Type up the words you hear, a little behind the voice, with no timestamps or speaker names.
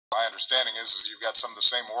understanding is you've got some of the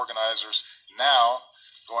same organizers now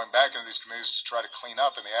going back into these communities to try to clean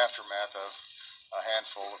up in the aftermath of a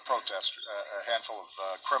handful of protesters, a handful of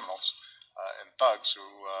criminals and thugs who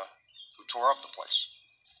tore up the place.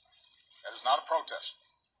 That is not a protest.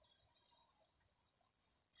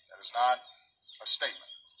 That is not a statement.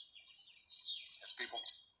 It's people,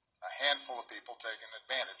 a handful of people taking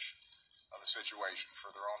advantage of a situation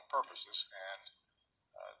for their own purposes, and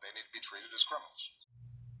they need to be treated as criminals.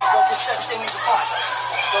 Go get everything you can find.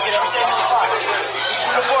 Go get everything you can find. These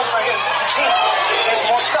uniforms right here, this is the team. There's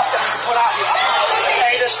more stuff that we can put out here.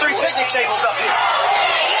 Hey, there's 3 picnic tables up here.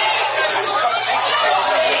 There's a couple picnic tables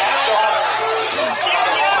up here. Let's go on.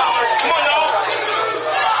 Come on, y'all.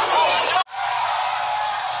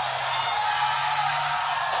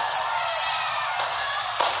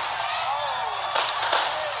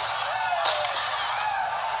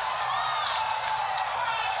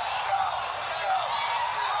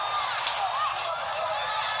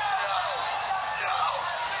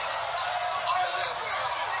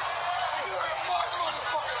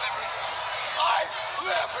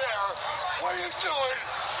 What are you doing?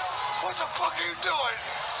 What the fuck are you doing?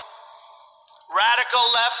 Radical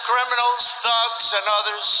left criminals, thugs, and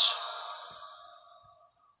others,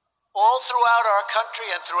 all throughout our country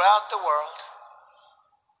and throughout the world,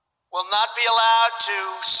 will not be allowed to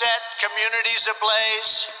set communities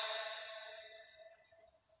ablaze.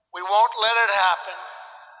 We won't let it happen.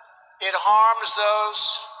 It harms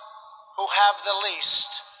those who have the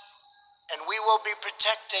least, and we will be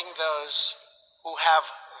protecting those who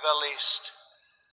have the least.